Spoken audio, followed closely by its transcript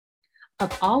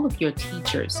of all of your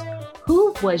teachers,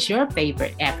 who was your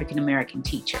favorite African American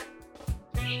teacher?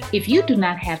 If you do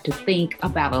not have to think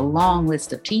about a long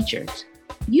list of teachers,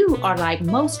 you are like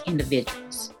most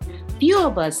individuals. Few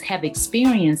of us have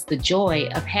experienced the joy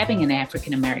of having an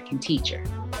African American teacher.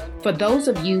 For those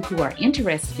of you who are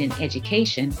interested in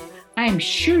education, I am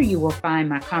sure you will find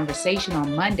my conversation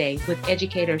on Monday with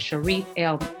educator Sharif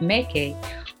El-Mekki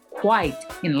quite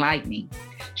enlightening.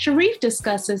 Sharif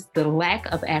discusses the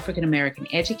lack of African American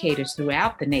educators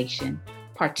throughout the nation,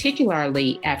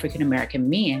 particularly African American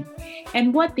men,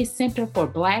 and what the Center for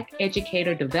Black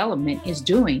Educator Development is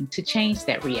doing to change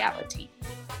that reality.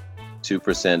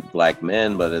 2% Black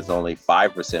men, but it's only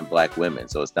 5% Black women.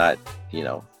 So it's not,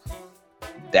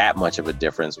 that much of a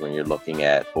difference when you're looking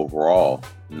at overall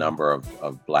number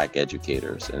of Black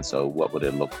educators. And so what would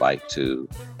it look like to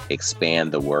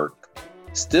expand the work,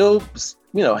 still,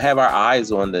 have our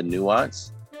eyes on the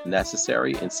nuance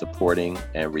necessary in supporting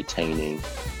and retaining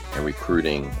and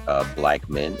recruiting Black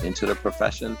men into the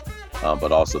profession,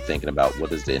 but also thinking about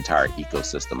what does the entire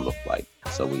ecosystem look like.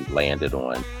 So we landed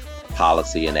on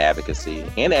policy and advocacy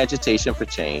and agitation for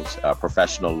change,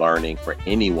 professional learning for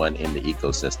anyone in the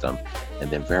ecosystem,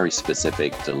 and then very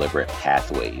specific, deliberate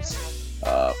pathways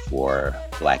for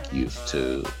Black youth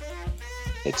to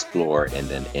explore and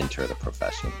then enter the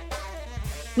profession.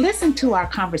 Listen to our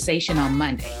conversation on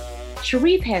Monday.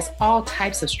 Sharif has all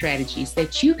types of strategies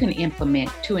that you can implement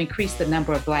to increase the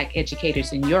number of Black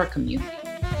educators in your community.